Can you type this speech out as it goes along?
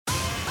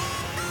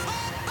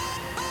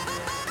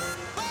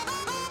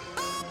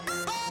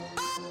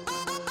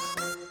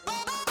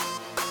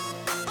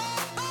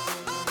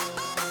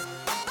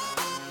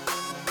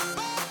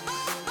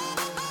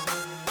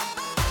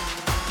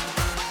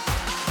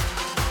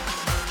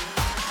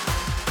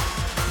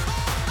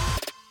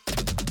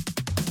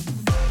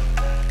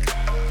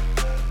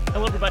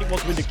Hello, everybody.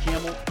 Welcome into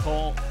Camel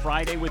Call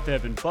Friday with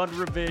Evan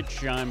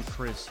Budrovich. I'm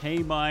Chris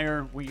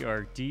Haymeyer. We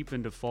are deep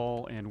into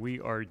fall, and we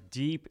are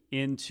deep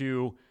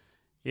into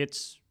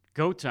it's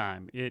go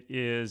time. It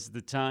is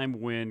the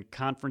time when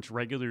conference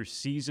regular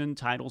season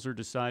titles are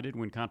decided,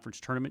 when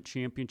conference tournament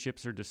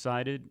championships are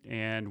decided,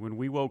 and when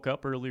we woke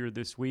up earlier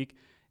this week,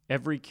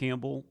 every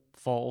Campbell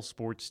fall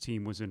sports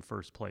team was in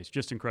first place.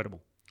 Just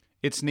incredible.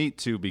 It's neat,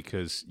 too,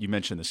 because you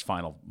mentioned this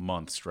final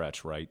month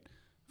stretch, right?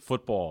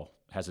 Football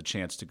has a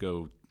chance to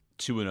go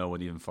 2-0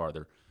 and even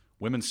farther.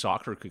 Women's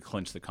soccer could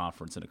clinch the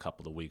conference in a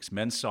couple of weeks.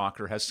 Men's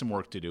soccer has some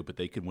work to do, but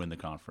they could win the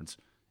conference.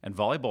 And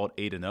volleyball at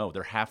 8-0,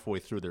 they're halfway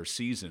through their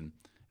season.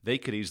 They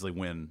could easily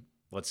win,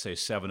 let's say,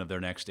 7 of their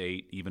next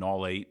 8, even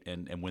all 8,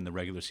 and win the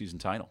regular season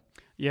title.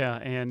 Yeah,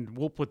 and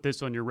we'll put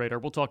this on your radar.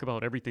 We'll talk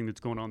about everything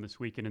that's going on this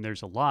weekend, and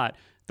there's a lot.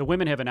 The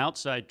women have an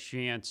outside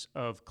chance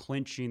of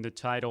clinching the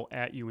title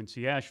at UNC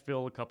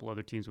Asheville. A couple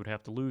other teams would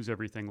have to lose,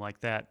 everything like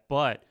that.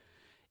 But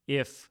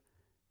if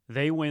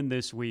they win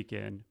this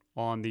weekend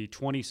on the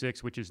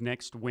 26th, which is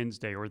next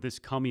Wednesday or this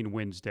coming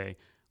Wednesday,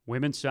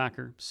 women's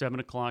soccer,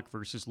 7 o'clock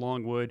versus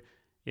Longwood.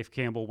 If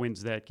Campbell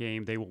wins that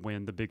game, they will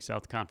win the Big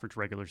South Conference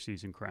regular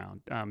season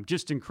crown.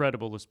 Just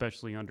incredible,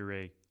 especially under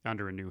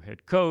a new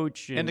head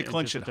coach and to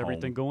clinch it home,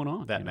 everything going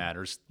on. That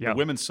matters. Yeah. The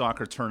women's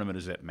soccer tournament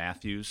is at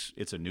Matthews.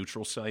 It's a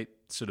neutral site,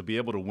 so to be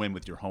able to win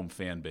with your home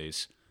fan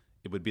base,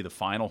 it would be the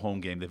final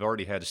home game. They've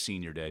already had a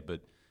senior day,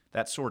 but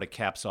that sort of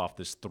caps off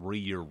this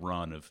 3-year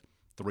run of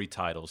 3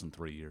 titles in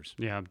 3 years.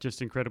 Yeah,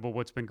 just incredible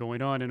what's been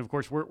going on. And, of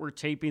course, we're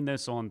taping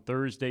this on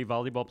Thursday.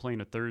 Volleyball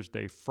playing a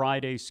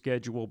Thursday-Friday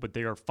schedule, but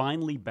they are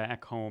finally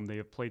back home. They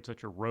have played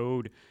such a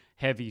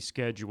road-heavy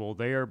schedule.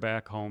 They are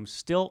back home,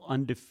 still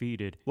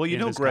undefeated. Well, you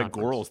know Greg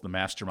conference. Gorl's the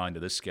mastermind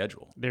of this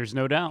schedule. There's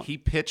no doubt. He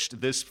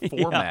pitched this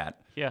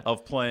format yeah.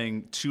 of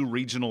playing 2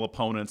 regional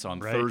opponents on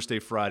Thursday,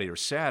 Friday, or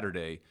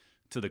Saturday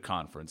to the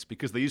conference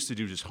because they used to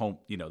do just home,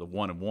 the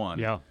 1-1.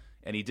 Yeah.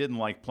 And he didn't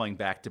like playing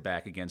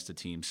back-to-back against a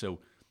team. So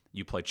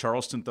you play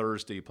Charleston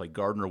Thursday, you play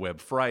Gardner-Webb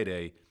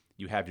Friday,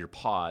 you have your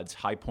pods,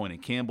 High Point and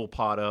Campbell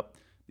pod up,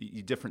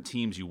 the different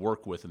teams you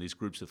work with in these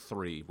groups of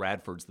 3.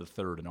 Radford's the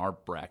 3rd in our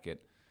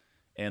bracket.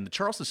 And the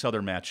Charleston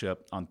Southern matchup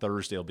on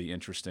Thursday will be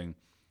interesting.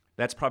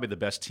 That's probably the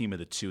best team of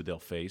the 2 they'll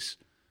face.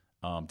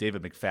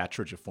 David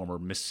McFatridge, a former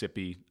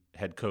Mississippi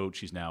head coach,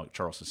 he's now at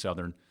Charleston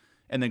Southern.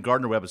 And then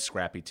Gardner-Webb is a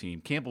scrappy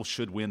team. Campbell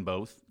should win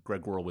both.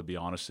 Greg Worrell would be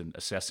honest in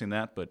assessing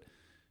that, but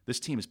this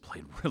team has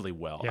played really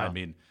well. Yeah. I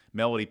mean,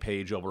 Melody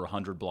Page over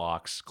 100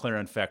 blocks,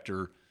 Claire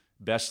Infector,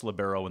 best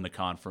libero in the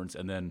conference,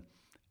 and then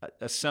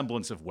a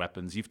semblance of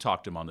weapons. You've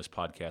talked to them on this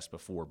podcast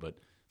before, but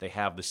they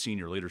have the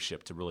senior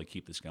leadership to really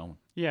keep this going.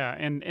 Yeah,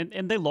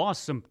 and they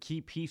lost some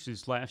key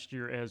pieces last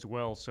year as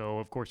well. So,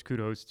 of course,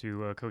 kudos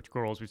to Coach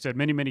Gorl's. We've said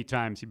many, many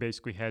times he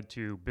basically had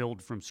to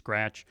build from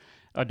scratch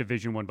a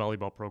Division I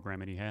volleyball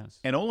program, and he has.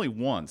 And only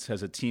once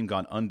has a team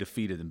gone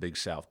undefeated in Big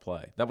South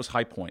play. That was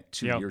High Point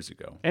 2 years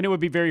ago. And it would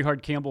be very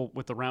hard. Campbell,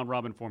 with the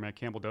round-robin format,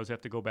 Campbell does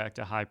have to go back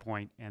to High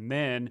Point, and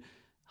then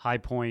High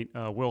Point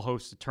will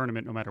host the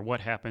tournament no matter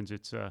what happens.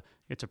 It's a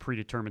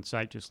predetermined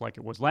site, just like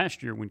it was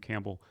last year when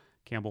Campbell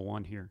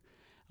won here.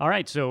 All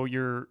right, so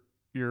your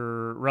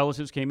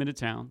relatives came into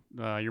town.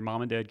 Your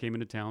mom and dad came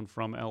into town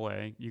from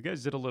L.A. You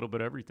guys did a little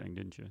bit of everything,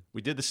 didn't you?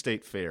 We did the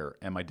state fair,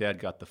 and my dad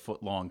got the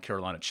foot-long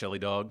Carolina chili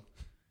dog,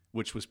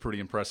 which was pretty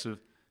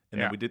impressive.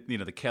 And then we did,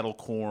 the kettle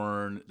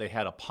corn. They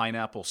had a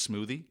pineapple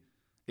smoothie.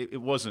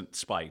 It wasn't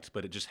spiked,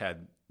 but it just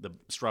had the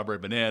strawberry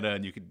banana,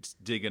 and you could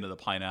dig into the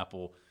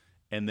pineapple.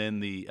 And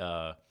then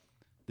the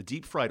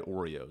deep-fried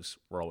Oreos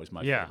were always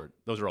my favorite.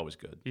 Those are always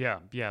good. Yeah,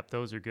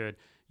 those are good.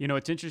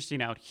 It's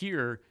interesting out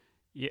here.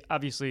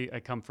 Obviously, I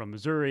come from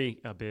Missouri,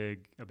 a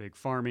big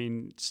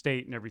farming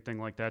state and everything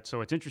like that.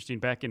 So it's interesting.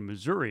 Back in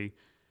Missouri,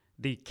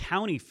 the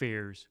county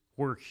fairs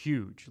were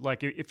huge.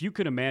 Like if you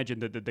could imagine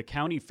that the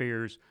county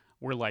fairs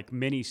were like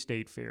mini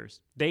state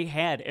fairs. They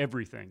had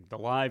everything: the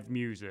live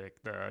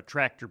music, the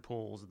tractor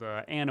pulls,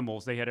 the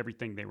animals. They had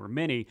everything. They were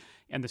mini,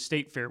 and the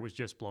state fair was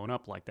just blown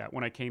up like that.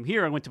 When I came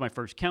here, I went to my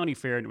first county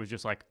fair, and it was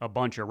just like a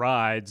bunch of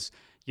rides,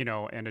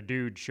 and a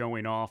dude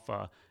showing off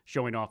a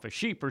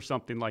sheep or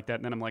something like that.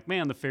 And then I'm like,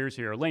 man, the fairs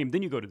here are lame.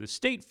 Then you go to the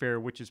state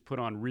fair, which is put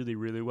on really,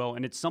 really well,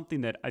 and it's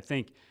something that I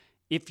think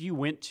if you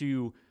went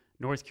to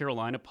North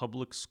Carolina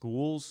public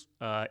schools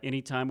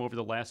anytime over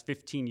the last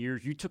 15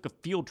 years, you took a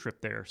field trip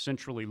there,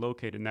 centrally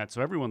located in that.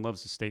 So everyone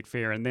loves the state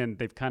fair. And then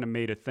they've kind of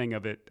made a thing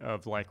of it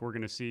of like, we're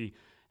going to see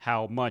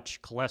how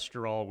much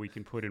cholesterol we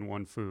can put in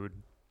one food.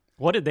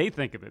 What did they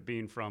think of it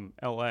being from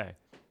L.A.?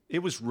 It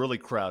was really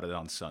crowded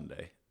on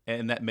Sunday.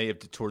 And that may have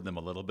detoured them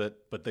a little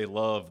bit, but they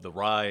loved the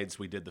rides.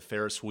 We did the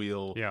Ferris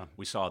wheel. Yeah.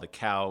 We saw the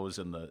cows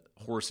and the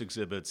horse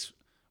exhibits.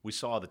 We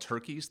saw the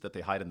turkeys that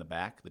they hide in the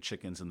back, the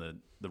chickens and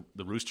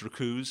the rooster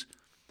coos.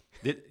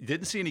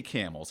 Didn't see any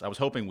camels. I was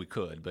hoping we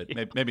could, but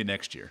maybe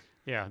next year.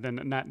 Yeah, then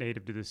not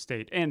native to the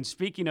state. And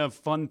speaking of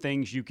fun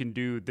things you can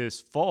do this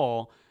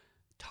fall,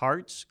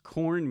 Tarts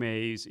Corn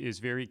Maze is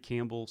very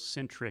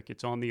Campbell-centric.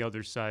 It's on the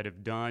other side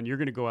of Dunn. You're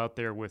going to go out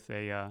there with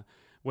a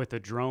with a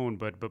drone.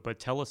 But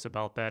tell us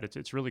about that.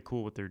 It's really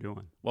cool what they're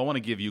doing. Well, I want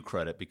to give you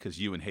credit because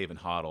you and Haven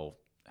Hoddle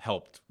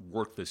helped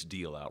work this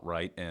deal out,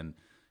 right? And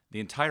the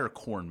entire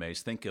corn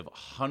maze, think of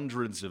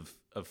hundreds of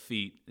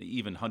feet,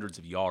 even hundreds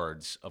of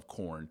yards of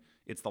corn.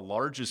 It's the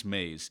largest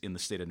maze in the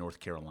state of North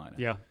Carolina.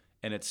 Yeah.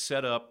 And it's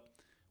set up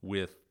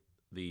with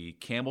the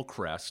camel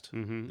crest,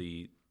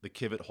 the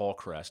Kivett Hall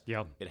crest.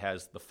 Yeah. It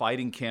has the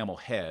fighting camel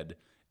head,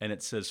 and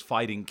it says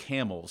fighting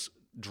camels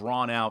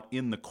drawn out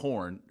in the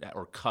corn,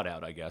 or cut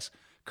out, I guess,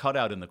 cut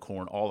out in the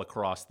corn all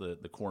across the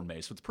corn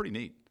maze. So it's pretty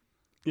neat.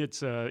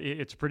 It's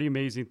a pretty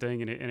amazing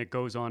thing, and it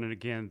goes on. And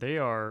again, they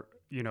are,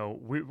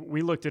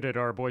 we looked at it,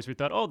 our boys, we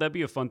thought, oh, that'd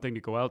be a fun thing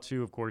to go out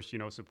to. Of course,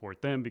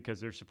 support them because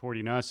they're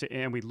supporting us.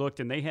 And we looked,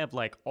 and they have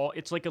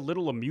it's like a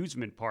little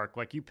amusement park.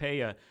 Like you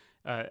pay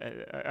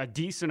a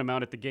decent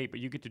amount at the gate, but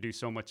you get to do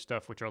so much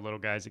stuff, which our little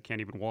guys that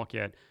can't even walk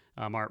yet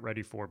aren't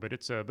ready for. But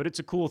it's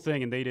a cool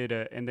thing, and they did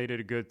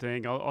a good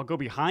thing. I'll go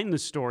behind the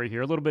story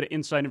here, a little bit of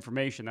inside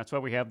information. That's why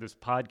we have this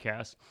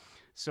podcast.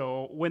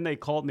 So when they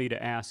called me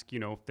to ask,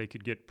 if they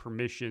could get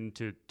permission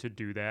to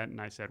do that,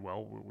 and I said,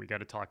 well, we got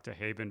to talk to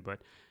Haven,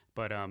 but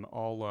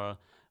I'll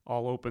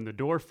open the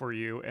door for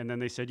you. And then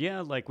they said,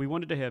 yeah, like we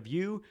wanted to have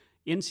you,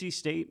 NC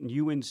State, and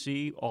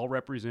UNC all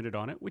represented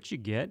on it, which you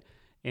get.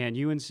 And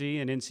UNC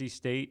and NC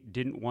State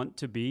didn't want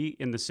to be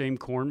in the same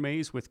corn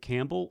maze with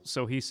Campbell.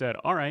 So he said,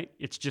 all right,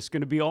 it's just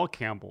going to be all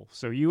Campbell.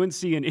 So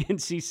UNC and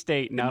NC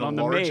State not on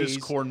the maze. The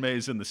largest corn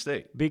maze in the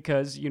state.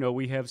 Because,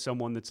 we have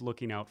someone that's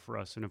looking out for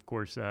us. And, of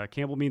course,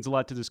 Campbell means a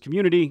lot to this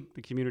community.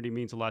 The community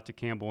means a lot to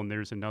Campbell. And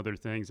there's another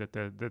things that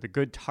the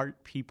good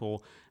heart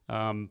people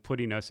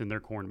putting us in their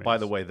corn maze. By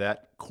the way,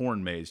 that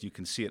corn maze, you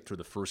can see it through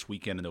the first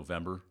weekend in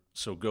November.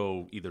 So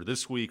go either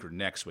this week or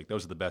next week.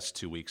 Those are the best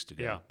 2 weeks to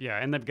go. Yeah,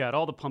 and they've got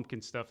all the pumpkin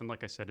stuff, and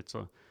like I said, it's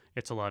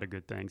a lot of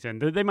good things.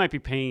 And they might be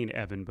paying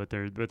Evan, but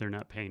they're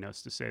not paying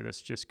us to say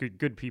this. Just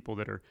good people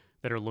that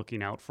are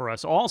looking out for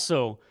us.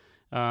 Also,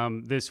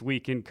 this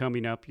weekend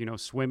coming up,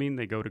 swimming,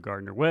 they go to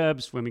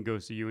Gardner-Webb. Swimming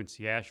goes to UNC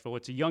Asheville.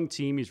 It's a young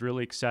team. He's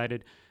really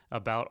excited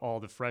about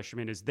all the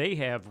freshmen as they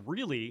have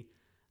really.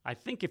 I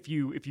think if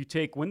you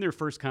take when their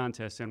first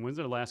contest and when's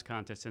their last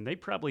contest, and they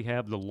probably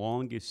have the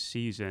longest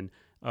season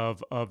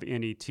of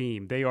any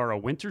team. They are a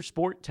winter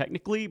sport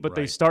technically, but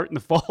they start in the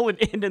fall and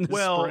end in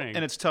the spring.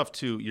 And it's tough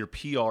too. Your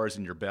PRs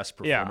and your best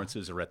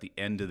performances are at the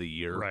end of the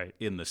year. Right.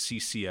 In the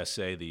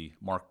CCSA, the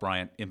Mark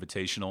Bryant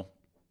Invitational,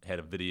 had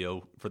a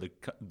video for the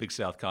Big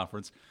South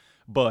Conference.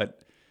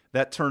 But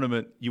that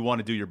tournament, you want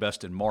to do your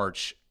best in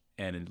March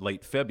and in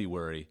late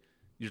February.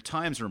 Your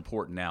times are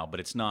important now, but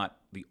it's not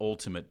the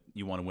ultimate.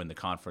 You want to win the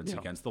conference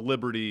against the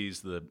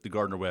Liberties, the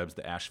Gardner-Webbs,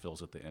 the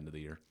Asheville's at the end of the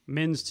year.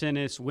 Men's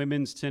tennis,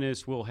 women's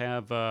tennis. We'll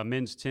have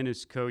men's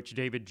tennis coach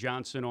David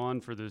Johnson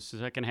on for the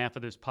second half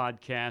of this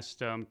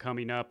podcast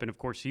coming up. And, of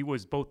course, he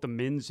was both the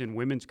men's and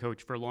women's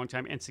coach for a long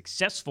time and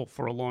successful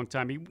for a long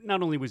time. He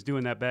not only was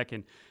doing that back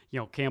in,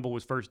 Campbell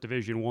was First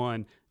Division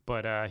I,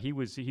 but he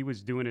was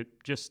doing it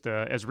just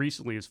as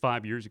recently as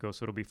 5 years ago,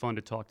 so it'll be fun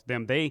to talk to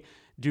them. They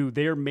do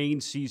their main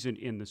season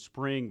in the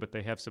spring, but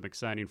they have some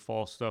exciting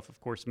fall stuff. Of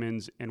course,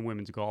 men's and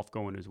women's golf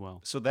going as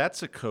well. So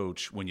that's a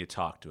coach when you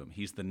talk to him.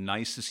 He's the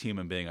nicest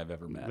human being I've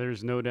ever met.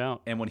 There's no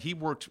doubt. And when he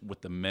worked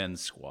with the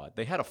men's squad,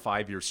 they had a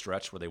 5-year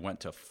stretch where they went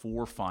to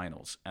 4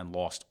 finals and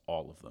lost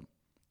all of them.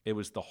 It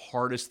was the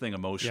hardest thing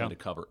emotionally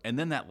to cover. And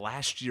then that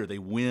last year, they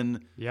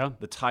win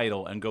the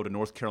title and go to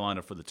North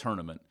Carolina for the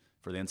tournament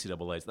for the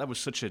NCAAs. That was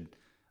such an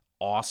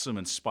awesome,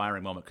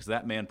 inspiring moment because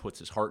that man puts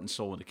his heart and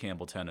soul into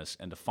Campbell tennis,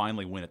 and to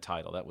finally win a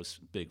title, that was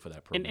big for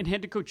that program. And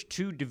had to coach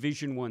 2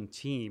 Division I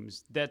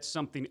teams. That's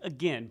something,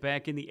 again,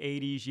 back in the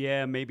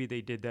 80s, maybe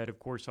they did that. Of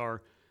course,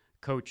 our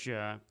coach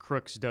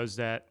Crooks does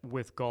that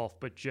with golf,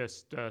 but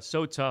just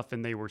so tough,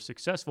 and they were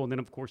successful. And then,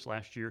 of course,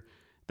 last year,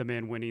 the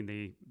man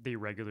winning the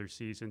regular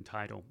season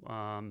title.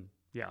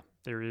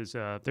 There is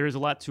a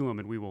lot to him,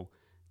 and we will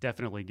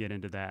definitely get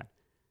into that.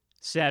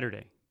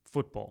 Saturday,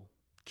 football.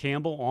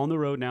 Campbell on the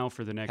road now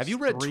for the next 3 days. Have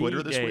you read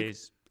Twitter this week?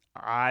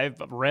 I've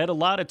read a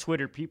lot of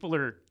Twitter. People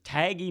are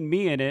tagging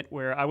me in it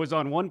where I was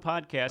on one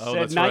podcast,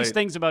 said nice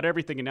things about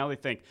everything, and now they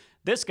think,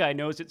 this guy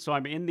knows it, so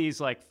I'm in these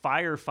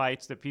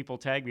firefights that people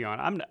tag me on.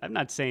 I'm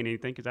not saying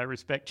anything because I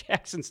respect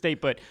Jackson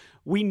State, but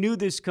we knew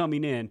this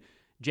coming in.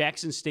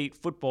 Jackson State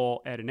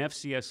football at an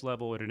FCS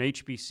level, at an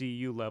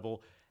HBCU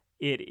level,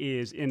 it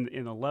is in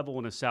the level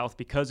in the South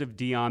because of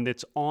Dion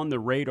that's on the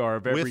radar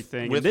of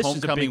everything. With this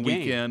homecoming is a big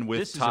weekend, game. with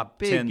this top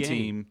 10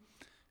 team,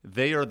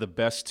 they are the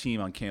best team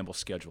on Campbell's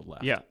schedule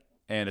left. Yeah.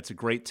 And it's a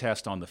great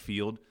test on the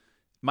field.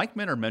 Mike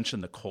Minner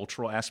mentioned the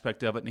cultural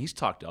aspect of it, and he's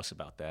talked to us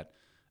about that,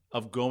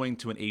 of going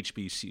to an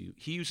HBCU.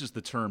 He uses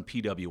the term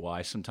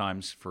PWI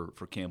sometimes for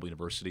Campbell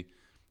University.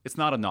 It's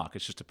not a knock.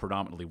 It's just a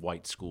predominantly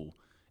white school.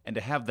 And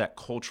to have that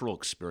cultural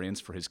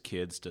experience for his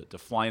kids, to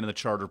fly into the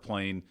charter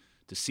plane,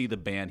 to see the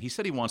band. He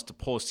said he wants to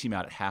pull his team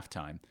out at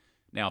halftime,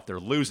 Now, if they're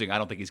losing, I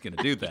don't think he's going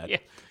to do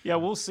that. Yeah,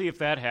 we'll see if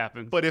that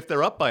happens. But if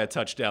they're up by a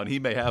touchdown, he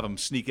may have them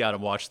sneak out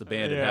and watch the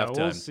band at halftime.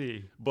 We'll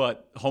see.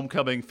 But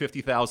homecoming,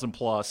 50,000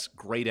 plus,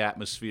 great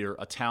atmosphere,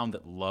 a town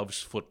that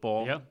loves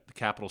football, the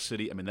capital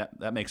city. I mean,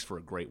 that makes for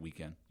a great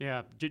weekend.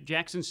 Yeah,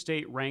 Jackson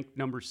State ranked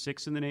number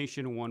 6 in the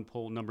nation in one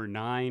poll, number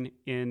 9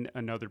 in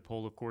another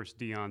poll. Of course,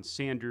 Deion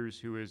Sanders,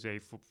 who is a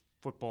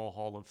Football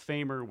Hall of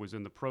Famer, was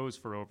in the pros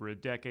for over a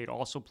decade,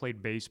 also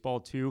played baseball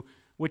too,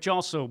 which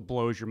also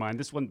blows your mind.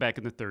 This wasn't back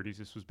in the 30s.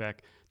 This was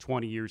back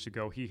 20 years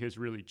ago. He has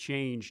really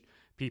changed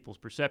people's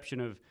perception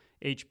of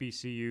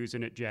HBCUs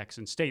and at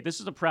Jackson State.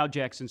 This is a proud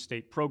Jackson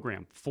State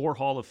program. 4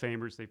 Hall of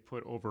Famers. They've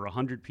put over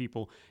 100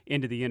 people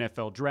into the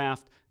NFL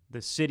draft.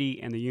 The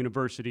city and the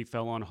university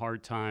fell on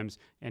hard times,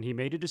 and he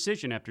made a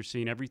decision after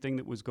seeing everything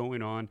that was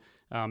going on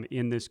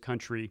in this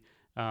country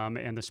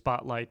and the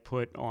spotlight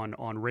put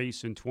on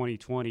race in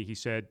 2020. He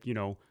said,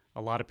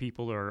 a lot of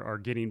people are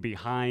getting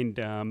behind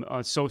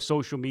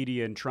social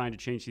media and trying to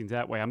change things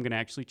that way. I'm going to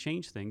actually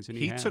change things. And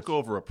he took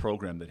over a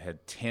program that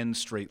had 10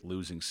 straight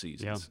losing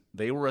seasons. Yeah.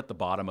 They were at the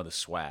bottom of the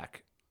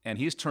SWAC, and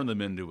he's turned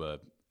them into a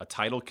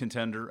title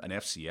contender, an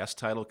FCS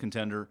title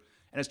contender,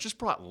 and it's just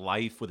brought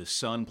life with his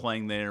son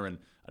playing there and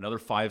another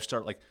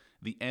 5-star. Like,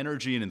 the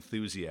energy and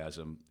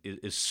enthusiasm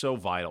is so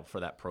vital for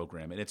that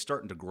program, and it's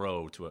starting to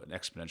grow to an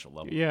exponential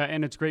level. Yeah,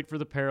 and it's great for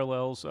the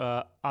parallels.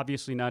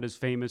 Obviously not as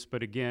famous,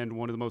 but again,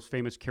 one of the most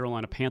famous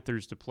Carolina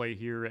Panthers to play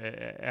here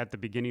at the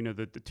beginning of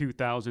the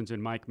 2000s,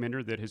 and Mike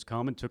Minter that has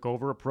come and took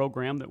over a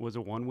program that was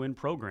a one-win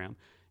program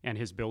and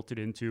has built it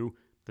into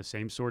the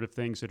same sort of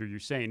things that you're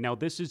saying. Now,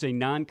 this is a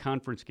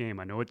non-conference game.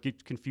 I know it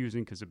gets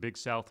confusing because the Big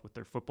South with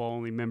their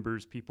football-only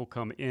members, people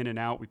come in and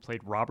out. We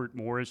played Robert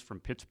Morris from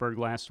Pittsburgh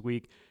last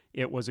week.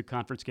 It was a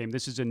conference game.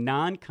 This is a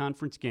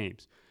non-conference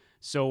games.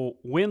 So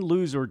win,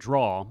 lose, or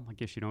draw, I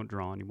guess you don't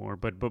draw anymore,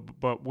 but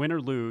win or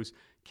lose,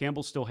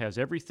 Campbell still has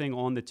everything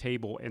on the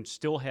table and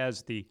still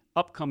has the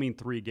upcoming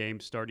 3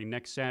 games starting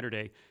next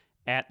Saturday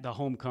at the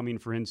homecoming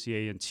for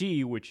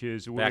NCA&T, which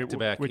is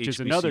back-to-back which is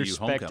HBCU another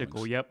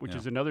spectacle. homecomings.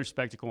 Is another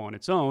spectacle on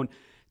its own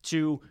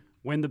to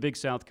win the Big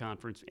South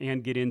Conference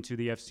and get into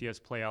the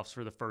FCS playoffs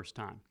for the first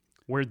time.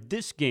 Where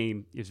this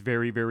game is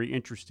very, very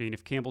interesting.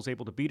 If Campbell's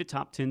able to beat a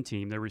top 10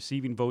 team, they're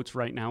receiving votes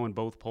right now in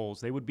both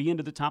polls. They would be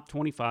into the top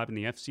 25 in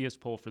the FCS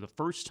poll for the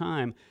first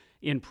time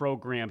in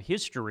program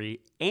history.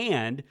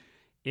 And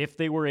if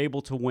they were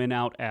able to win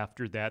out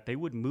after that, they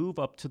would move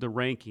up to the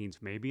rankings,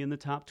 maybe in the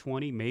top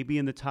 20, maybe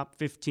in the top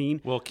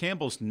 15. Well,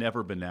 Campbell's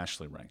never been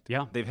nationally ranked.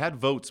 Yeah. They've had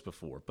votes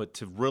before, but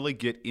to really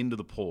get into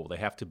the poll, they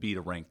have to beat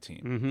a ranked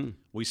team. Mm-hmm.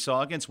 We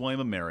saw against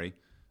William & Mary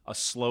a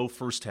slow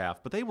first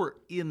half, but they were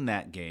in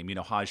that game.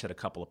 Hodge had a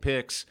couple of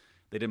picks.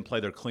 They didn't play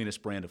their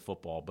cleanest brand of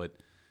football, but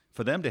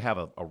for them to have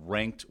a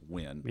ranked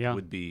win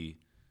would be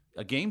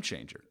a game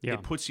changer. Yeah.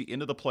 It puts you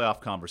into the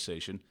playoff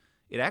conversation.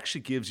 It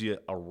actually gives you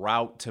a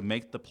route to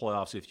make the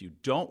playoffs if you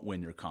don't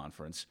win your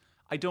conference.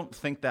 I don't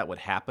think that would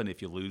happen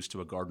if you lose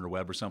to a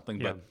Gardner-Webb or something,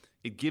 but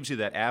it gives you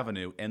that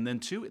avenue. And then,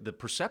 too, the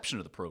perception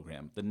of the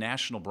program, the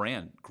national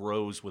brand,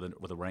 grows with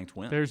a ranked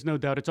win. There's no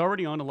doubt. It's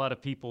already on a lot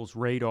of people's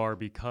radar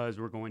because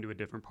we're going to a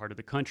different part of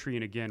the country.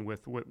 And again,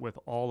 with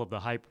all of the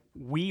hype,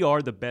 we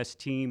are the best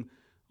team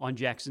on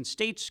Jackson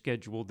State's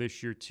schedule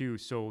this year, too.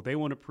 So they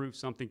want to prove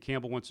something.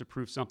 Campbell wants to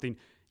prove something.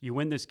 You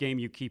win this game,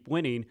 you keep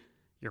winning.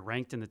 You're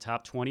ranked in the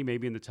top 20,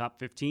 maybe in the top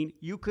 15.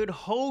 You could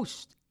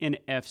host an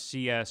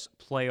FCS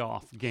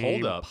playoff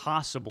game. Hold up.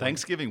 Possibly.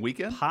 Thanksgiving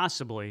weekend?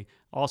 Possibly.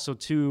 Also,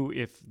 too,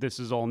 if this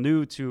is all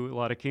new to a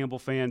lot of Campbell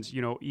fans,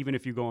 even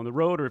if you go on the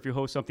road or if you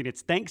host something,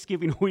 it's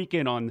Thanksgiving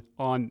weekend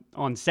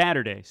on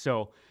Saturday.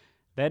 So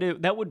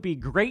that would be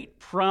great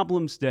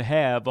problems to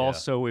have. Yeah.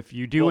 Also, if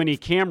you do any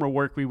camera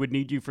work, we would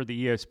need you for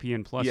the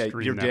ESPN Plus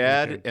stream. Your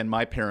dad and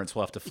my parents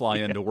will have to fly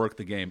in to work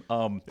the game.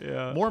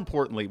 More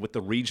importantly, with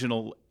the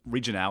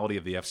regionality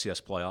of the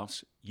FCS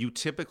playoffs, you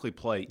typically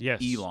play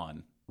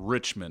Elon,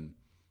 Richmond,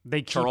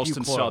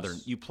 Charleston Southern.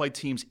 You play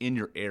teams in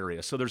your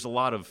area. So there's a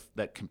lot of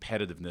that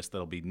competitiveness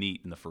that'll be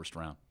neat in the first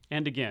round.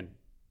 And again,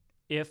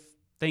 if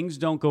things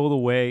don't go the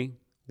way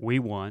we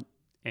want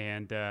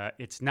and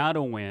it's not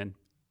a win,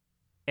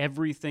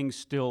 everything's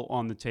still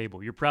on the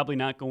table. You're probably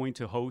not going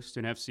to host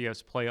an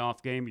FCS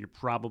playoff game. You're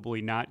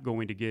probably not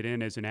going to get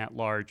in as an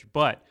at-large.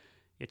 But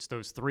it's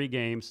those 3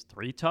 games,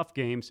 3 tough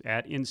games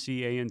at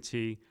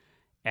NCA&T,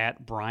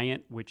 at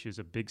Bryant, which is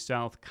a Big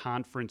South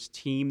Conference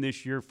team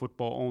this year,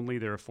 football only.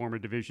 They're a former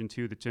Division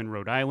II that's in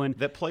Rhode Island.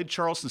 That played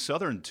Charleston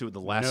Southern to the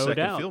last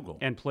second field goal.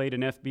 And played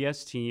an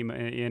FBS team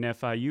in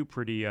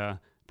FIU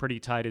pretty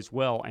tight as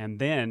well. And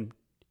then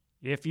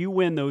if you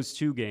win those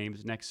 2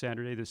 games next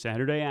Saturday, the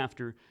Saturday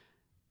after,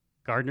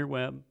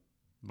 Gardner-Webb,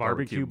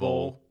 Barbecue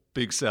Bowl,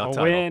 Big South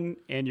title. Win,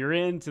 and you're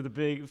into the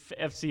big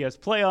FCS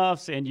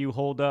playoffs, and you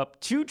hold up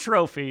 2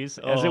 trophies,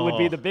 as it would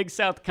be the Big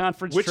South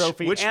Conference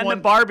trophy and the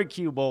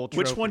Barbecue Bowl trophy.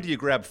 Which one do you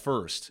grab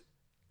first?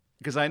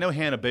 Because I know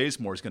Hannah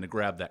Bazemore is going to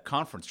grab that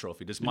conference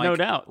trophy. Does Mike No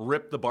doubt.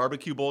 rip the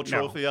barbecue bowl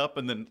trophy up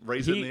and then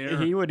raise it in the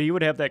air? He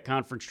would have that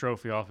conference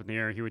trophy off in the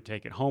air. He would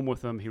take it home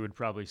with him. He would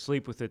probably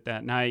sleep with it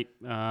that night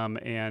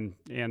and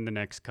the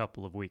next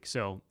couple of weeks.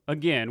 So,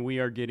 again, we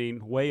are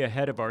getting way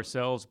ahead of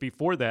ourselves.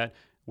 Before that,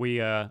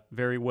 we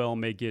very well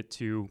may get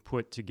to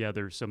put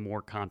together some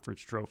more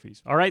conference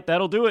trophies. All right,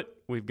 that'll do it.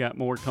 We've got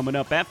more coming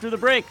up after the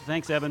break.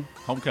 Thanks, Evan.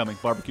 Homecoming,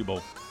 barbecue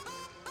bowl.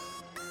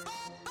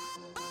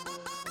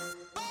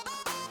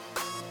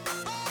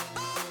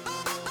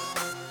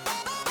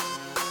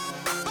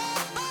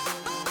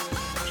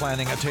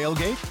 Planning a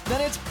tailgate?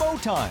 Then it's Bow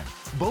time.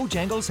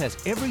 Bojangles has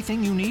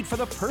everything you need for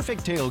the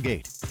perfect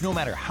tailgate, no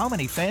matter how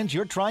many fans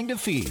you're trying to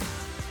feed.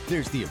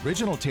 There's the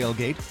original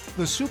tailgate,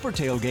 the super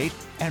tailgate,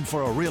 and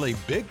for a really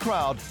big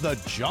crowd, the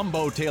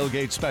jumbo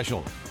tailgate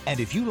special.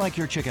 And if you like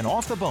your chicken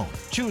off the bone,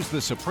 choose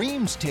the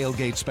Supreme's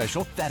tailgate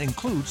special that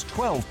includes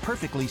 12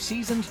 perfectly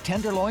seasoned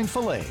tenderloin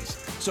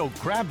fillets. So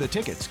grab the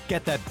tickets,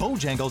 get that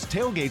Bojangles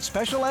tailgate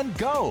special, and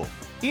go.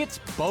 It's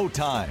Bow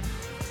time.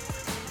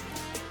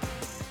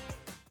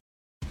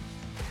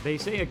 They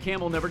say a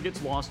camel never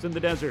gets lost in the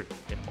desert.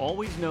 It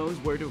always knows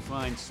where to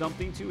find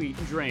something to eat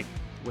and drink.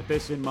 With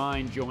this in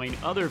mind, join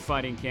other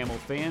Fighting Camel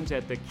fans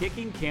at the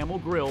Kicking Camel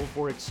Grill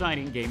for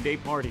exciting game day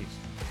parties.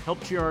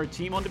 Help cheer our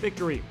team on to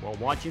victory while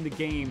watching the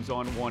games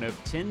on one of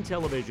 10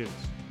 televisions.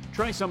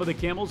 Try some of the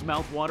Camel's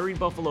mouth-watering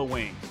buffalo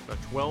wings, a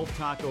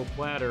 12-taco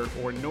platter,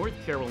 or North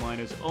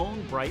Carolina's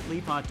own Bright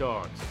Leaf hot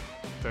dogs.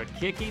 The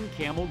Kicking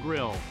Camel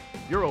Grill,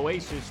 your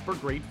oasis for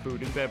great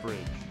food and beverage.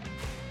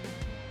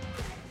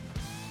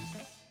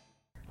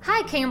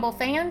 Hi Campbell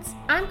fans,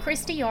 I'm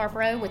Christy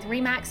Yarbrough with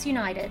RE/MAX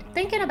United.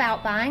 Thinking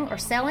about buying or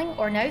selling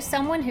or know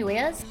someone who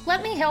is?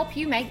 Let me help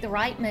you make the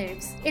right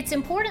moves. It's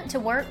important to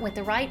work with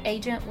the right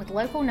agent with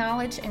local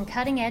knowledge and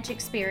cutting-edge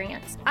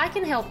experience. I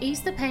can help ease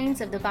the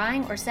pains of the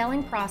buying or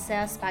selling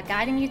process by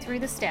guiding you through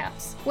the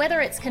steps. Whether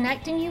it's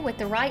connecting you with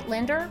the right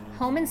lender,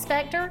 home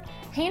inspector,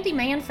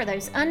 handyman for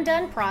those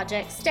undone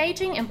projects,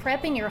 staging and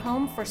prepping your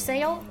home for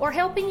sale, or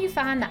helping you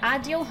find the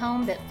ideal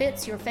home that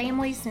fits your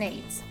family's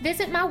needs.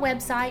 Visit my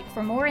website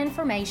for more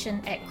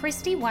information at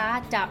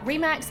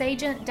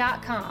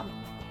christy.remaxagent.com.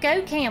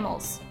 Go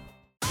Camels!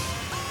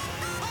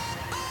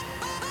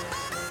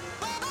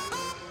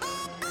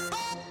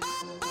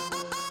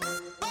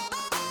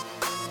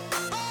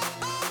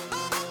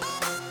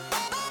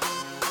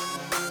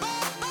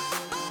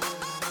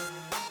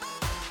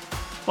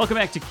 Welcome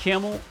back to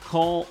Camel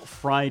Call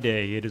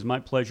Friday. It is my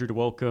pleasure to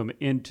welcome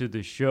into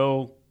the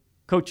show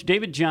Coach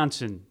David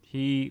Johnson.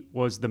 He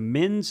was the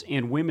men's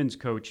and women's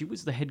coach. He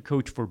was the head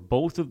coach for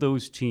both of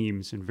those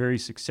teams and very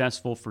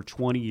successful for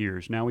 20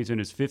 years. Now he's in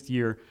his fifth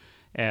year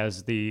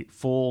as the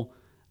full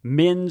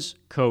men's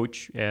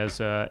coach as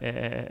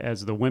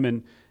the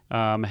women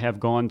have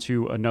gone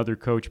to another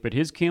coach. But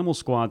his Camel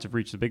squads have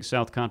reached the Big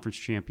South Conference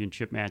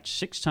Championship match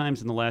 6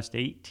 times in the last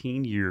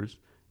 18 years.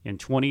 In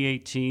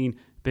 2018,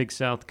 Big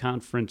South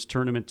Conference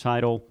tournament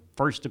title,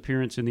 first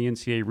appearance in the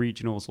NCAA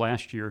regionals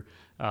last year,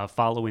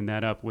 following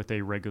that up with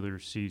a regular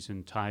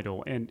season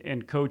title.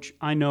 And Coach,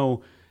 I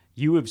know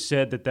you have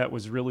said that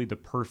was really the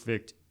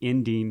perfect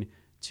ending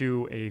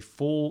to a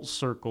full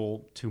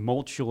circle,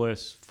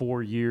 tumultuous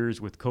 4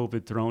 years with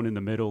COVID thrown in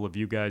the middle of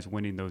you guys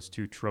winning those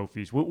 2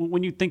 trophies.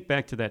 When you think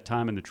back to that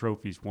time and the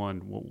trophies won,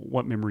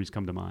 what memories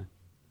come to mind?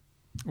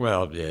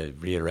 Well,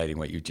 reiterating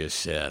what you just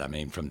said, I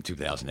mean, from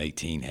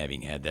 2018,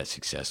 having had that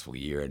successful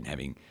year and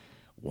having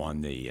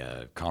won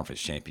the conference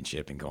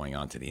championship and going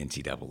on to the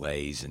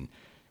NCAAs, and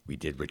we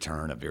did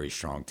return a very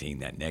strong team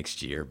that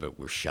next year, but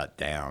we're shut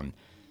down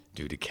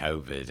due to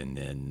COVID. And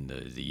then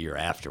the year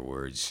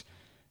afterwards,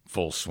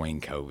 full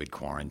swing COVID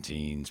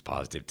quarantines,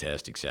 positive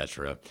test,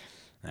 etc.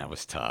 That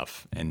was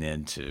tough. And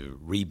then to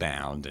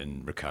rebound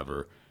and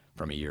recover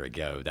from a year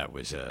ago, that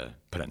was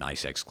put a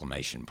nice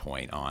exclamation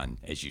point on,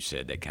 as you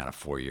said, that kind of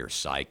 4-year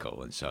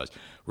cycle. And so I was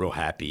real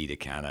happy to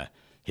kind of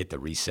hit the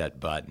reset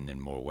button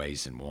in more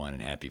ways than one,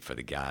 and happy for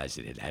the guys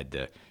that had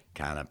to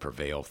kind of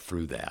prevail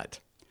through that.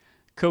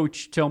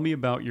 Coach, tell me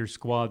about your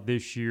squad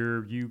this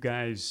year. You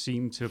guys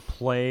seem to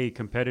play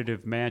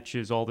competitive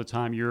matches all the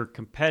time. Your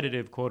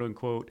competitive,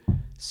 quote-unquote,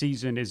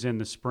 season is in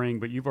the spring,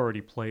 but you've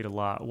already played a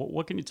lot.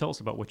 What can you tell us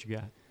about what you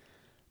got?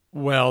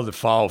 Well, the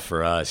fall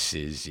for us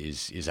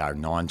is our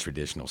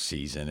non-traditional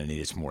season, and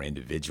it's more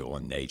individual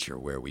in nature,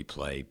 where we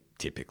play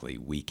typically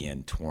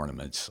weekend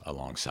tournaments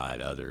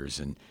alongside others,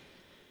 and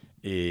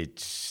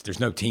there's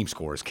no team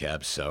scores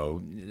kept,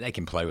 so they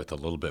can play with a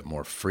little bit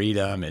more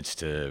freedom. It's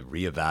to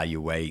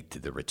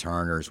reevaluate the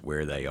returners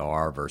where they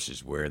are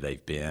versus where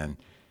they've been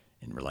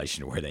in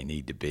relation to where they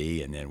need to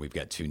be, and then we've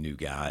got 2 new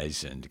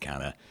guys and to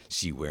kind of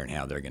see where and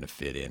how they're going to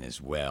fit in as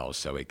well.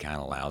 So it kind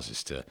of allows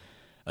us to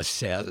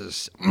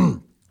assess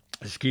and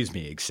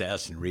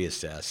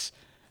reassess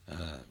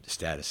the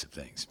status of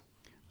things.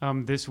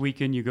 This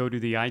weekend you go to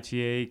the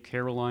ITA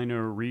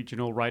Carolina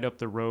Regional right up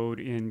the road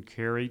in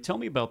Cary. Tell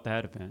me about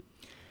that event.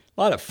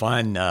 A lot of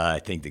fun. I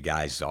think the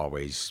guys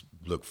always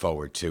look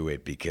forward to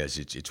it because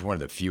it's one of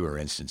the fewer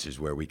instances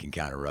where we can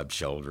kind of rub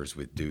shoulders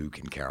with Duke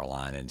and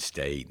Carolina and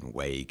State and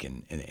Wake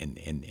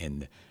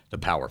and the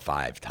Power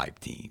 5 type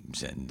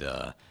teams. And,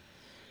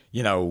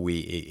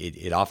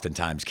 it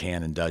oftentimes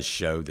can and does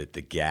show that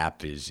the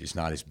gap is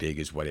not as big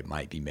as what it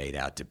might be made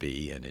out to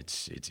be. And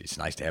it's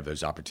nice to have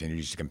those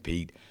opportunities to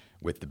compete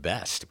with the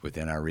best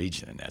within our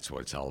region, and that's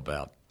what it's all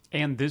about.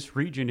 And this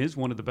region is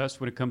one of the best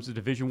when it comes to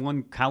Division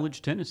I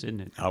college tennis, isn't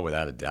it? Oh,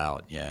 without a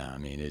doubt, yeah. I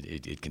mean,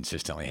 it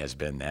consistently has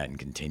been that and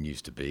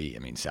continues to be. I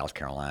mean, South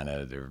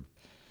Carolina, their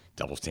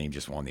doubles team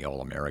just won the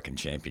All-American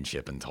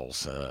Championship in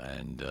Tulsa,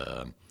 and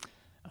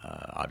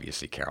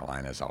obviously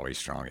Carolina is always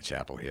strong at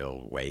Chapel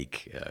Hill.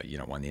 Wake,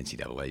 won the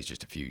NCAAs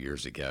just a few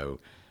years ago.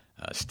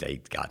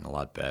 State gotten a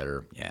lot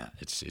better. Yeah,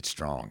 it's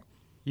strong.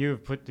 You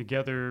have put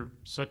together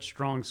such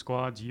strong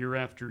squads year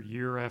after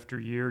year after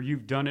year.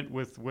 You've done it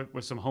with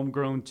some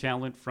homegrown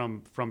talent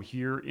from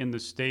here in the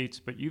States,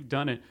 but you've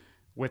done it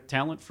with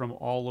talent from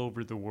all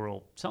over the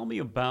world. Tell me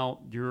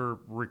about your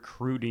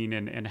recruiting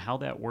and how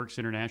that works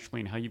internationally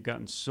and how you've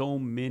gotten so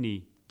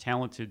many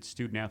talented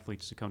student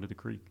athletes to come to the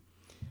Creek.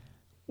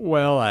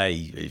 Well,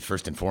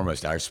 first and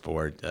foremost, our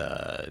sport,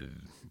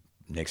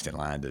 next in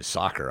line to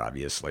soccer,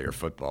 obviously, or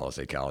football, as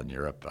they call it in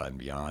Europe and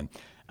beyond,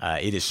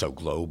 it is so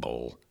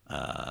global.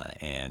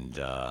 And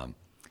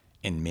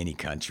in many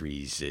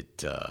countries,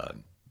 it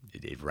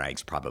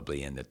ranks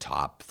probably in the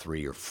top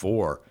 3 or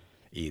 4,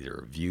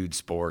 either viewed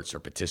sports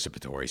or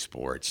participatory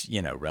sports,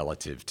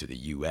 relative to the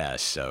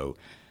U.S. So,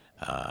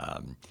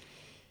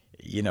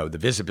 the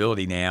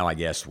visibility now, I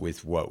guess,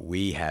 with what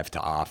we have to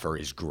offer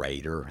is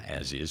greater,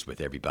 as is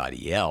with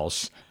everybody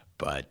else.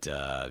 But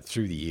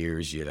through the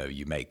years,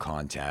 you make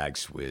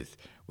contacts with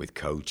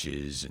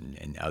coaches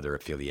and other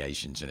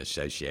affiliations and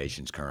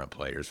associations, current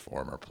players,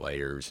 former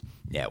players,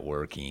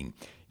 networking,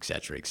 et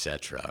cetera, et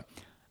cetera.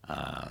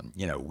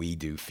 We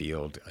do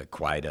field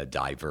quite a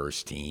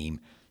diverse team,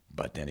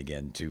 but then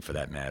again, too, for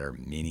that matter,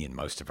 many and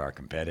most of our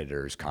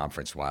competitors,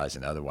 conference-wise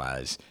and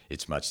otherwise,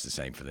 it's much the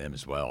same for them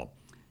as well.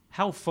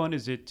 How fun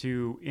is it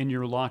to, in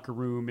your locker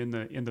room, in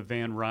the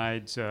van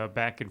rides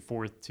back and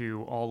forth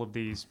to all of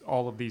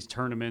these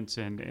tournaments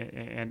and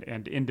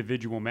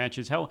individual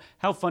matches?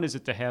 How fun is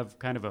it to have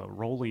kind of a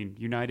rolling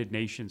United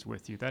Nations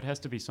with you? That has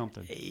to be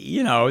something.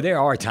 There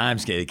are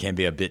times it can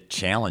be a bit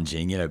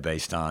challenging,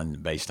 based on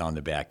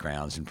the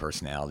backgrounds and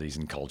personalities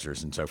and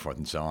cultures and so forth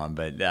and so on.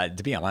 But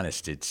to be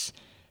honest, it's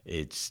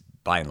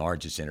by and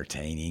large it's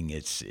entertaining.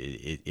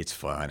 It's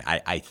fun.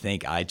 I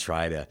think I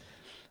try to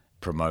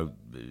promote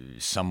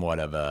somewhat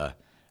of a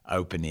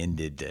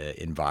open-ended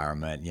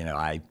environment.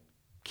 I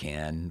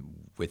can,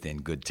 within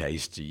good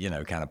taste,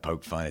 kind of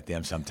poke fun at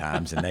them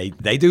sometimes, and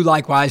they do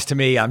likewise to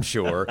me, I'm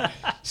sure.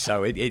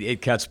 So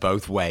it cuts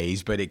both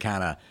ways, but it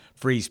kind of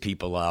frees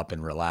people up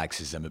and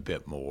relaxes them a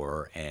bit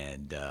more.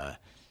 And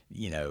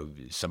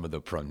some of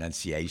the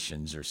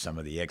pronunciations or some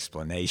of the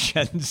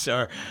explanations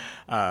or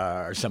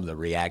some of the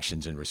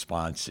reactions and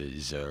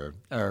responses are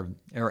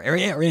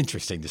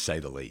interesting, to say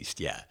the least.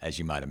 Yeah, as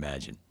you might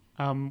imagine.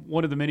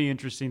 One of the many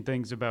interesting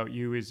things about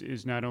you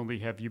is not only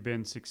have you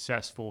been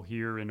successful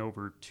here in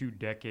over 2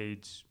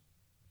 decades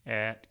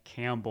at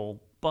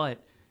Campbell,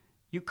 but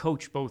you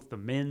coach both the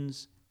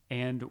men's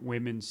and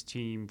women's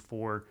team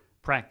for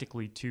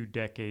practically 2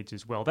 decades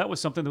as well. That was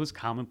something that was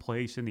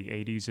commonplace in the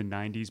 80s and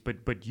 90s,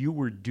 but you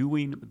were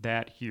doing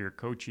that here,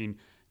 coaching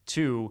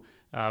 2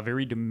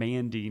 very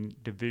demanding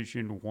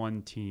Division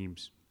I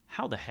teams.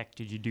 How the heck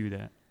did you do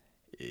that?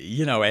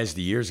 As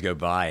the years go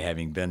by,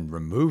 having been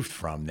removed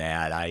from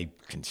that, I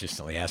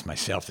consistently ask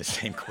myself the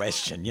same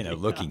question.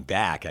 Looking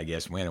back, I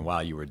guess when and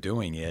while you were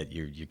doing it,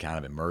 you're kind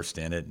of immersed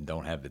in it and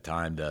don't have the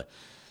time to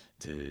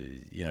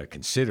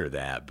consider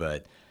that.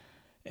 But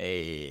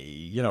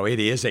it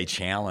is a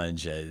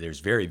challenge. There's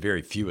very,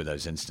 very few of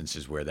those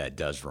instances where that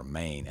does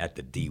remain at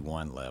the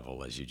D1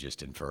 level, as you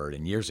just inferred.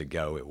 And years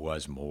ago, it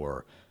was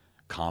more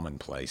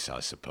commonplace, I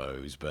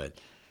suppose. But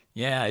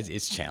yeah,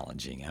 it's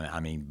challenging. I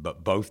mean,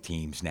 but both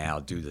teams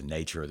now, due to the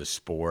nature of the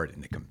sport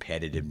and the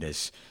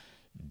competitiveness,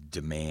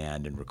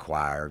 demand and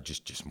require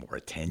just more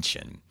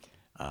attention.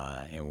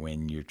 And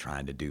when you're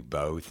trying to do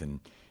both, and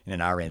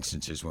in our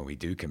instances, when we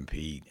do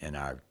compete in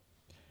our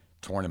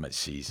tournament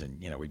season,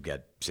 we've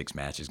got 6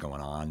 matches going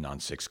on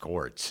 6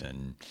 courts,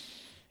 and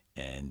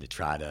to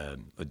try to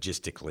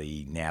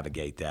logistically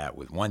navigate that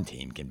with one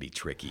team can be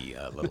tricky,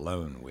 let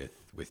alone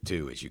with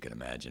 2, as you can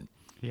imagine.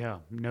 Yeah,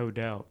 no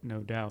doubt.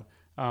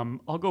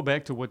 I'll go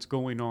back to what's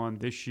going on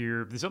this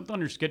year. There's something on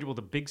your schedule,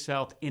 the Big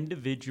South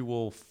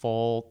Individual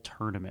Fall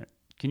Tournament.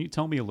 Can you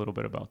tell me a little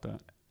bit about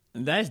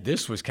that?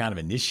 This was kind of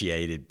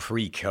initiated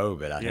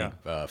pre-COVID, I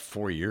think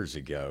 4 years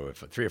ago,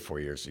 3 or 4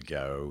 years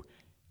ago,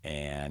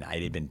 and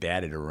it had been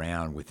batted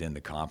around within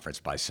the conference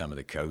by some of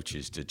the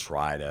coaches to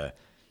try to,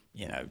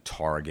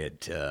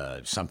 target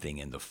something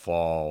in the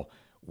fall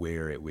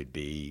where it would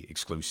be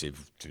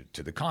exclusive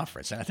to the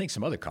conference. And I think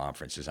some other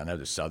conferences, I know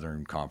the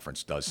Southern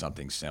Conference does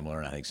something similar,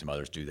 and I think some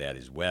others do that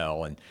as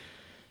well. And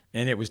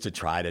it was to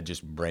try to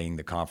just bring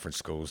the conference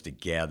schools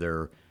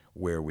together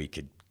where we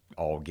could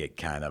all get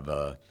kind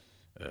of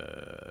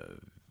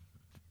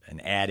an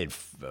added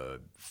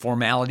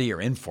formality or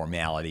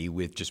informality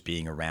with just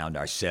being around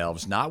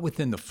ourselves, not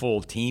within the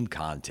full team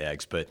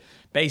context, but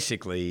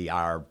basically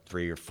our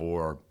 3 or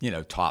 4,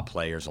 top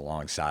players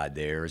alongside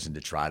theirs, and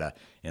to try to,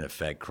 in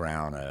effect,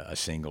 crown a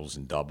singles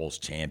and doubles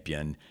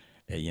champion,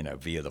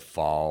 via the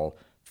fall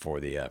for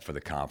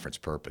the conference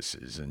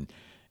purposes. And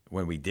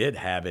when we did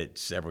have it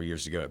several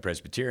years ago at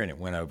Presbyterian, it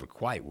went over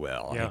quite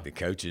well. Yeah. I think the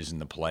coaches and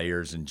the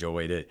players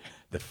enjoyed it.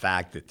 The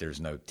fact that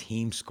there's no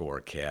team score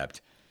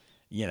kept,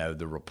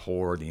 the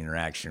rapport, the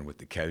interaction with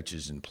the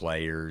coaches and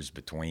players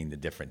between the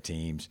different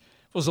teams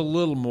was a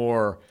little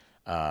more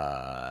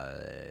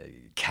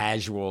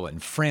casual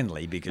and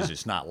friendly, because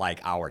it's not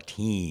like our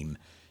team,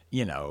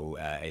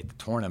 at the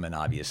tournament.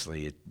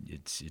 Obviously,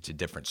 it's a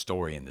different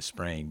story in the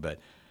spring.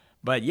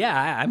 But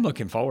yeah, I'm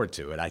looking forward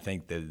to it. I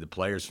think the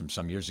players from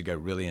some years ago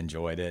really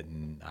enjoyed it,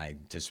 and I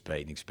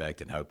anticipate and expect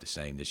and hope the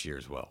same this year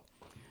as well.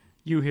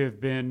 You have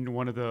been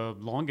one of the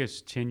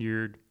longest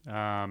tenured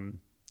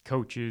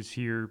coaches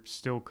here,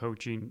 still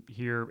coaching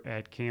here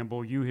at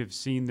Campbell. You have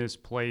seen this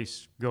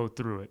place go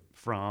through it,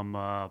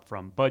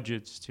 from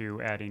budgets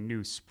to adding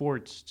new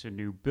sports to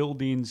new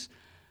buildings.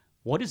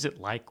 What is it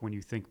like when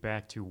you think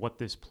back to what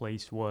this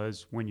place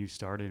was when you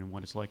started and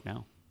what it's like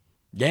now?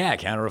 Yeah,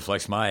 it kind of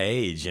reflects my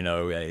age,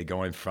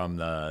 going from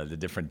the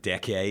different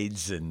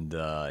decades, and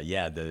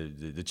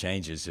the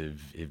changes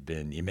have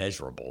been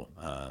immeasurable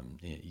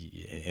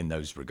in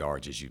those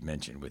regards, as you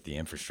mentioned, with the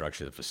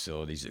infrastructure, the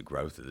facilities, the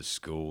growth of the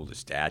school, the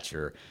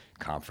stature,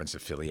 conference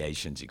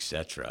affiliations,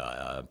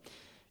 etc.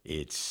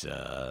 It's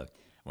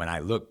when I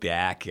look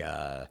back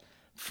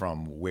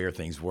from where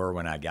things were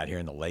when I got here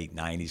in the late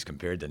 '90s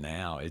compared to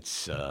now,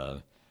 it's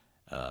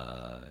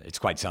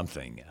quite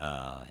something.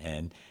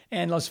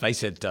 And let's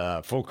face it,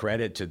 full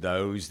credit to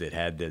those that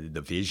had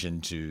the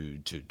vision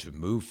to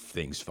move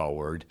things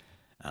forward,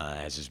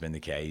 as has been the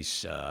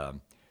case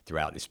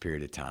throughout this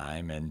period of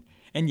time.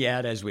 And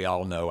yet, as we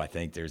all know, I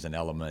think there's an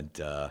element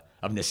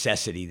of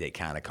necessity that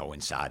kind of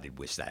coincided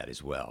with that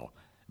as well,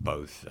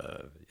 both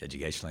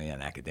educationally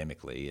and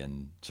academically,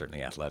 and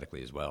certainly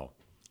athletically as well.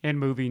 And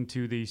moving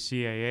to the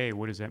CAA,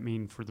 what does that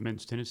mean for the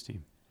men's tennis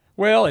team?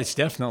 Well, it's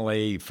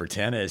definitely for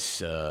tennis,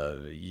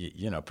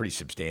 pretty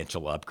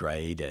substantial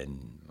upgrade,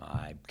 and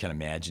I can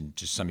imagine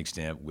to some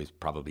extent with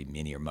probably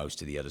many or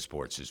most of the other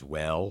sports as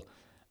well.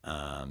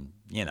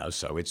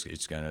 So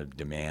it's going to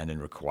demand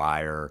and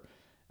require,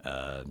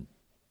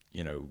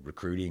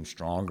 recruiting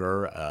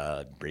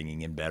stronger,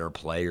 bringing in better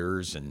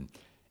players, and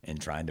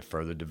trying to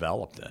further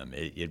develop them.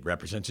 It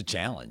represents a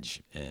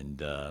challenge,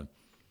 and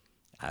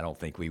I don't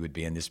think we would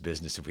be in this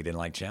business if we didn't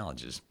like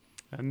challenges.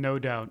 No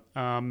doubt.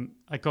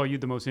 I call you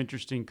the most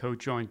interesting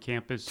coach on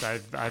campus.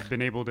 I've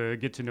been able to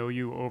get to know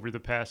you over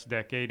the past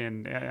decade,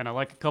 and I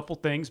like a couple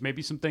things,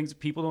 maybe some things that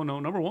people don't know.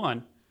 Number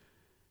one,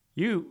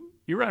 you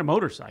ride a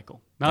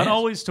motorcycle, not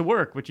always to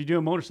work, but you do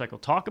a motorcycle.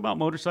 Talk about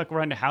motorcycle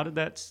riding. How did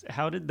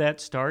that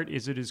start?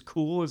 Is it as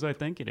cool as I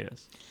think it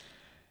is?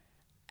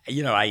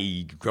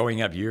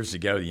 Growing up years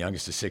ago, the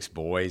youngest of 6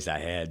 boys, I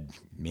had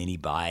mini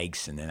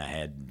bikes, and then I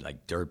had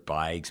like dirt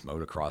bikes,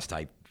 motocross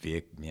type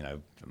vehicle.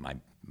 My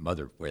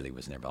mother really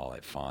was never all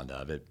that fond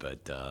of it,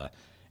 but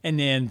and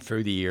then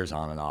through the years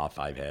on and off,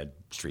 I've had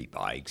street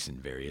bikes in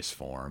various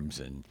forms,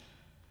 and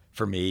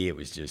for me, it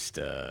was just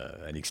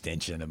an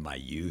extension of my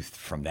youth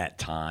from that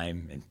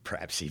time, and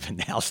perhaps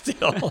even now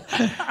still.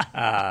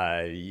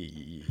 I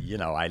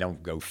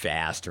don't go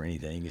fast or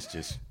anything. It's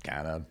just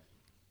kind of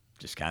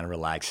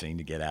relaxing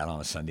to get out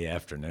on a Sunday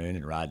afternoon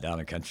and ride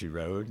down a country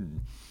road,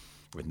 and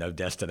with no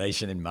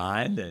destination in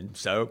mind. And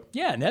so,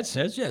 yeah, in that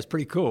sense, yeah, it's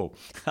pretty cool.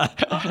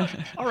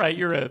 All right,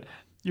 you're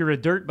a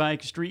dirt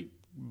bike, street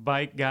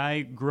bike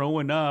guy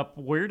growing up.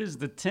 Where does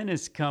the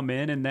tennis come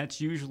in? And that's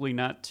usually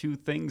not two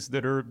things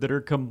that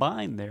are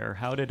combined there.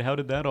 How did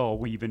that all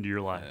weave into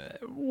your life?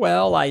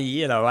 Well,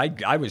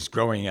 I was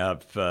growing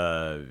up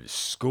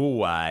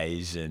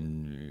school-wise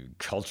and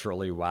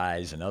culturally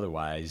wise and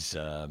otherwise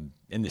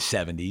in the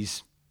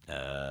 70s.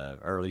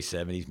 Early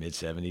 70s, mid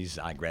 70s.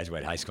 I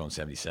graduated high school in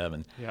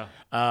 77. Yeah.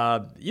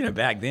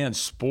 Back then,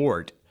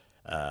 sport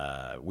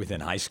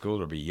within high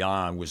school or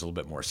beyond was a little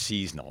bit more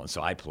seasonal. And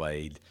so I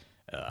played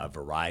a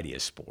variety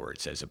of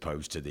sports as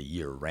opposed to the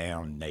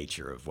year-round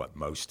nature of what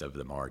most of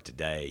them are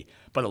today.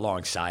 But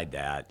alongside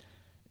that,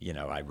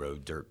 I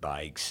rode dirt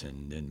bikes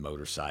and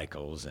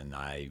motorcycles, and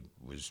I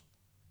was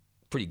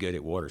pretty good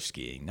at water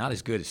skiing. Not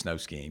as good at snow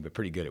skiing, but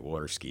pretty good at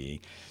water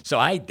skiing. So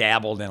I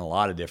dabbled in a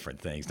lot of different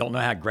things. Don't know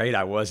how great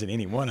I was at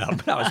any one of them,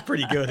 but I was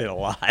pretty good at a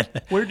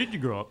lot. Where did you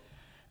grow up?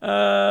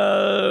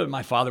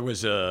 My father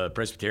was a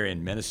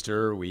Presbyterian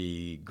minister.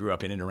 We grew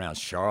up in and around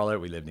Charlotte.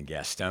 We lived in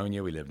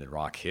Gastonia. We lived in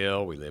Rock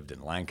Hill. We lived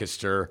in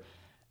Lancaster,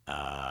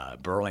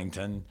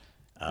 Burlington.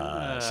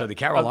 So the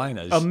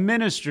Carolinas. A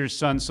minister's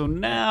son. So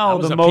now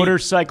the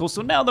motorcycle.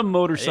 So now the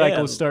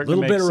motorcycle is starting to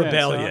make sense. A little bit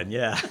of rebellion,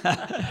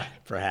 yeah,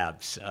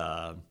 perhaps.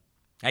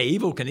 Hey,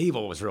 Evel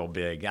Knievel was real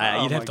big. You'd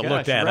have to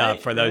look that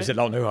up for those that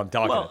don't know who I'm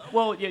talking about.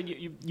 Well, yeah,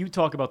 you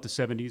talk about the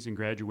 70s and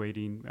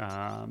graduating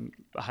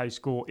high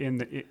school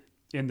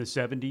in the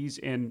 70s.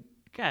 And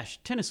gosh,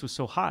 tennis was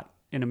so hot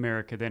in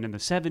America then in the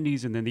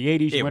 70s and then the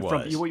 80s.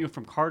 You went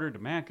from Carter to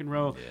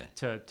McEnroe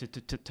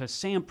to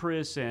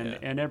Sampras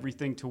and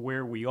everything to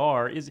where we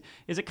are. Is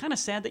it kind of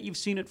sad that you've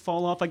seen it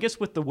fall off? I guess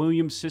with the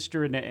Williams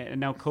sister and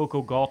now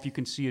Coco Gauff, you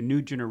can see a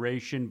new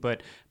generation,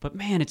 but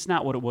man, it's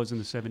not what it was in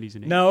the 70s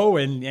and 80s. No,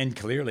 and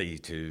clearly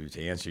to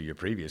answer your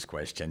previous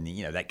question,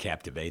 that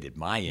captivated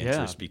my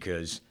interest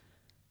because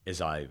as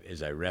I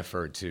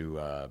referred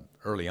to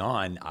early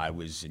on, I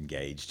was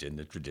engaged in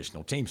the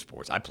traditional team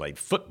sports. I played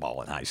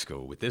football in high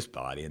school with this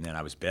body, and then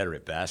I was better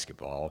at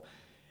basketball.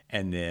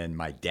 And then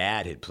my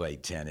dad had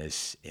played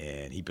tennis,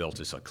 and he built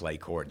us a clay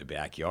court in the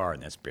backyard,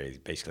 and that's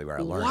basically where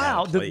I learned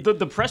how to play.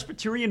 The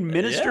Presbyterian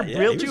minister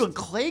built you a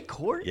clay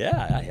court?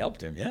 Yeah, I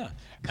helped him,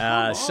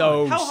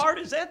 So how hard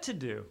is that to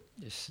do?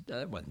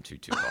 It wasn't too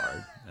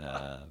hard.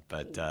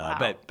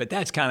 But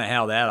that's kind of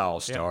how that all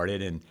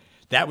started, and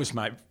that was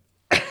my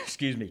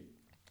excuse me,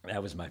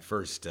 that was my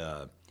first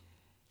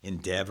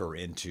endeavor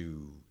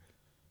into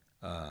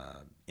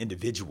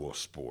individual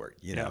sport,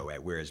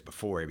 whereas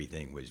before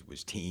everything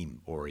was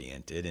team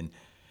oriented,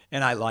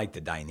 and I liked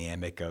the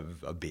dynamic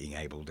of being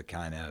able to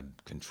kind of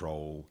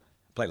control.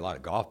 Played a lot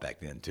of golf back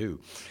then too,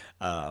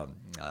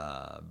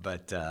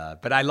 but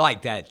I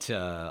liked that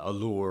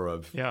allure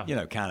of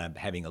kind of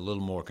having a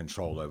little more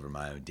control over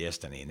my own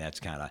destiny, and that's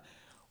kind of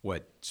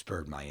what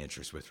spurred my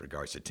interest with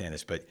regards to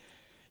tennis. But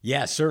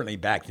yeah, certainly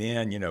back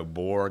then,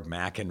 Borg,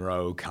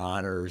 McEnroe,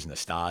 Connors,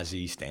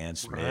 Nastase, Stan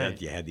Smith.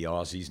 Right. You had the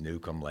Aussies,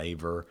 Newcomb,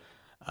 Laver.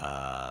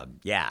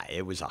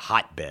 It was a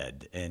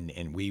hotbed, and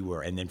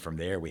then from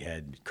there we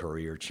had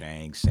Courier,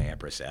 Chang,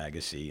 Sampras,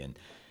 Agassi,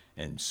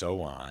 and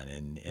so on,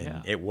 and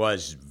it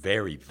was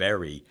very,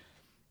 very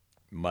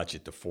much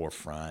at the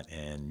forefront.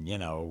 And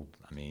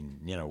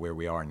where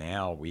we are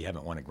now, we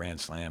haven't won a Grand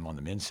Slam on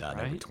the men's side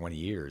in over 20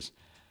 years.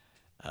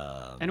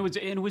 And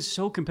it was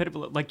so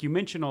competitive. Like you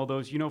mentioned, all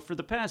those. For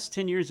the past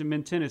 10 years in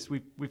men's tennis,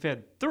 we've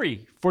had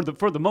 3 for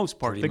the most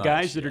part. Pretty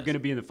guys that are going to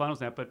be in the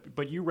finals now.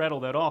 But you rattle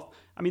that off.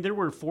 I mean, there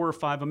were 4 or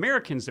 5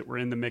 Americans that were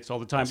in the mix all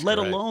the time. That's let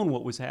correct. alone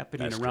what was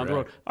happening around the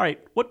world. All right,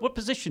 what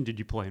position did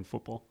you play in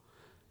football?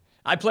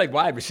 I played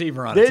wide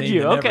receiver on a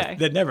team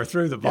that never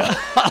threw the ball.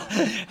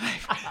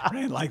 I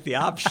ran like the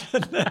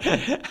option.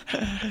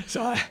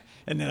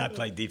 And then I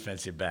played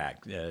defensive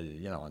back,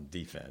 on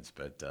defense.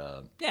 But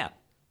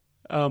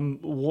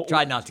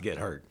tried not to get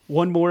hurt.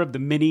 One more of the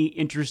many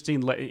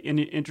interesting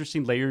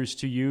layers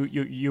to you.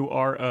 You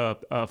are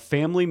a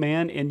family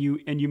man, and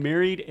you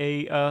married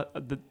a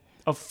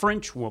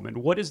French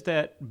woman. What has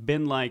that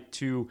been like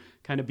to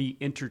kind of be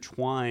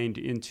intertwined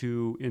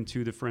into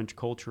the French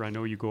culture? I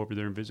know you go over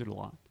there and visit a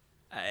lot.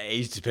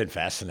 It's been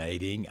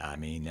fascinating. I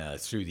mean,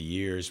 through the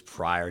years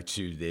prior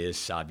to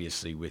this,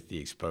 obviously with the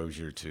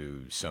exposure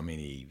to so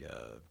many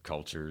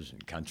cultures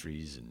and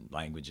countries and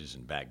languages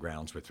and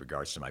backgrounds with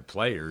regards to my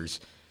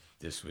players,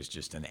 this was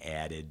just an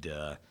added,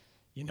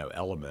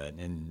 element.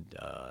 And,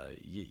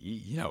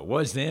 it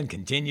was then,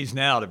 continues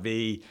now to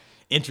be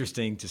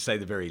interesting to say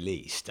the very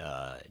least.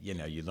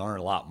 You learn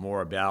a lot more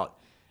about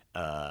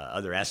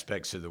other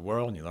aspects of the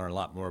world, and you learn a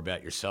lot more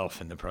about yourself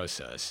in the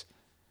process.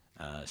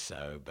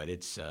 But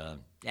it's a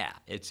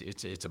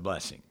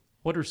blessing.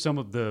 What are some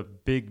of the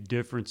big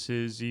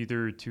differences,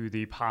 either to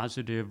the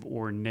positive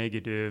or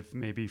negative,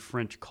 maybe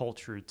French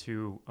culture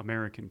to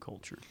American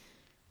culture?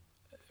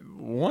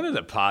 One of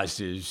the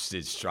positives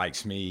that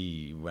strikes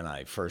me when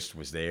I first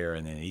was there,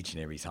 and then each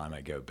and every time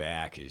I go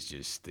back, is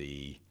just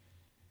the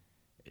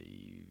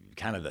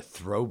kind of the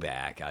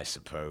throwback, I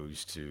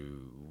suppose,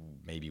 to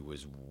maybe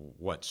was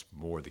what's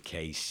more the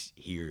case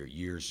here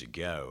years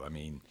ago. I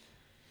mean,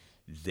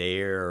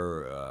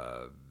 there,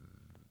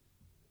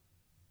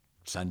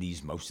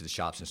 Sundays, most of the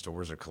shops and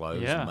stores are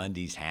closed. Yeah.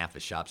 Mondays, half the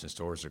shops and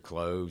stores are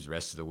closed. The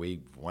rest of the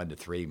week, 1 to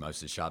 3, most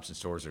of the shops and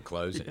stores are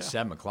closed. And at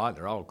 7 o'clock,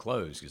 they're all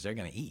closed because they're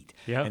going to eat.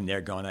 Yep. And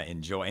they're going to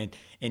enjoy.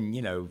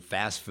 And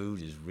fast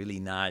food is really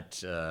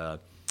not a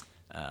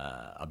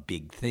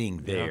big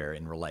thing there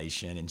in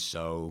relation. And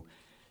so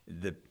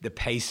the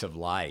pace of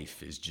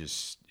life is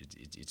just,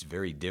 it's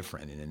very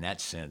different. And in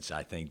that sense,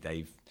 I think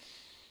they've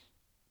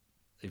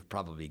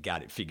probably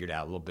got it figured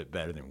out a little bit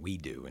better than we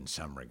do in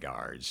some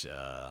regards,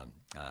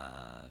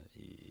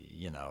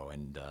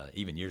 and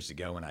even years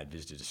ago when I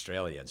visited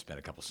Australia and spent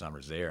a couple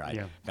summers there,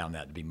 I found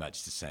that to be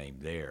much the same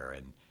there.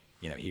 And,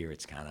 here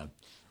it's kind of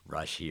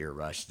rush here,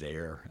 rush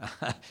there,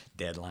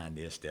 deadline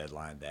this,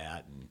 deadline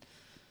that. And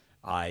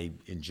I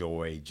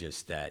enjoy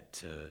just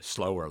that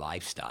slower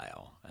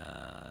lifestyle,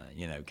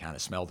 kind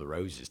of smell the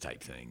roses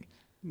type thing.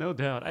 No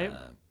doubt.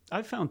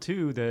 I found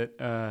too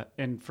that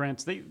in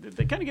France they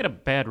kind of get a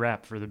bad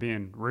rap for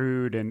being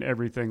rude and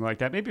everything like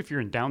that. Maybe if you're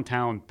in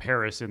downtown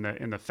Paris in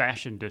the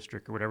fashion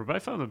district or whatever. But I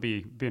found them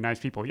to be nice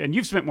people. And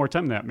you've spent more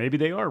time than that. Maybe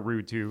they are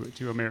rude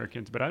to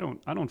Americans, but I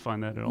don't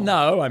find that at all.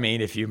 No, I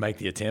mean if you make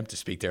the attempt to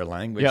speak their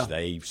language,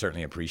 they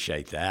certainly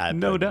appreciate that.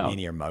 No doubt.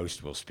 Many or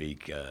most will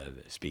speak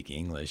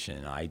English,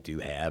 and I do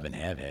have and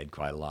have had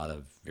quite a lot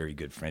of very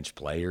good French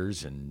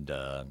players, and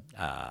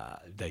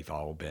they've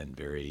all been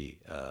very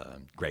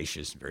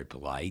gracious and very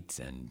polite. right.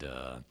 And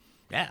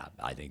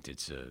I think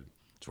it's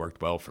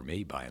worked well for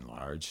me by and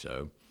large.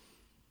 So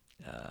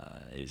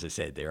as I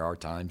said, there are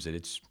times that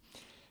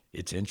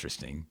it's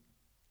interesting.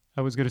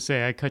 I was going to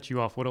say, I cut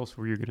you off. What else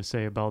were you going to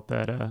say about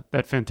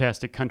that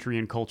fantastic country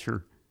and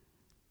culture?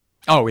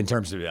 Oh, in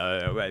terms of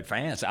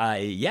France,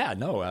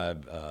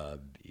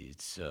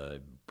 it's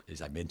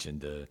as I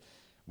mentioned,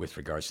 with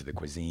regards to the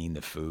cuisine,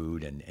 the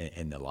food,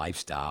 and the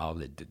lifestyle.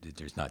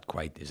 There's not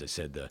quite, as I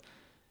said,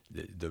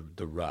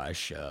 the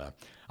rush.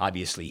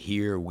 Obviously,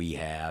 here we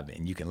have,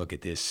 and you can look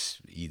at this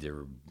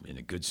either in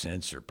a good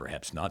sense or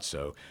perhaps not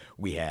so.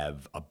 We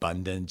have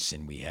abundance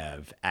and we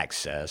have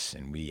access,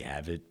 and we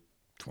have it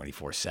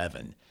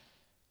 24/7.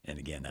 And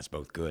again, that's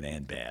both good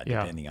and bad,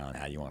 depending on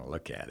how you want to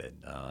look at it.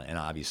 And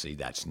obviously,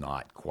 that's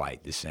not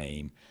quite the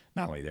same,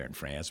 not only there in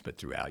France, but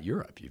throughout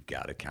Europe. You've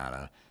got to kind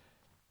of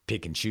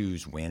pick and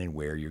choose when and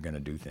where you're going to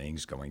do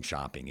things, going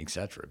shopping,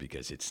 etc.,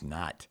 because it's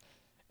not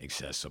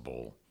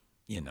accessible,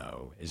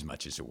 as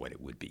much as what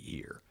it would be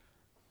here.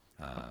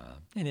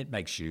 And it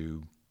makes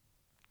you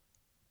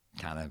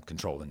kind of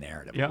control the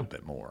narrative a little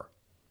bit more.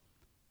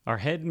 Our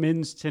head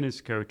men's tennis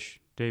coach,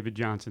 David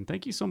Johnson,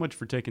 thank you so much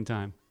for taking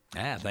time.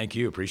 Thank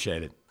you.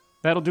 Appreciate it.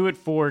 That'll do it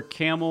for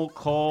Camel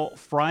Call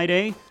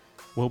Friday.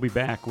 We'll be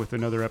back with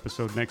another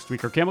episode next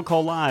week. Our Camel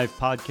Call Live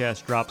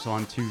podcast drops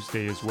on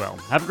Tuesday as well.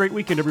 Have a great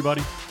weekend,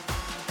 everybody.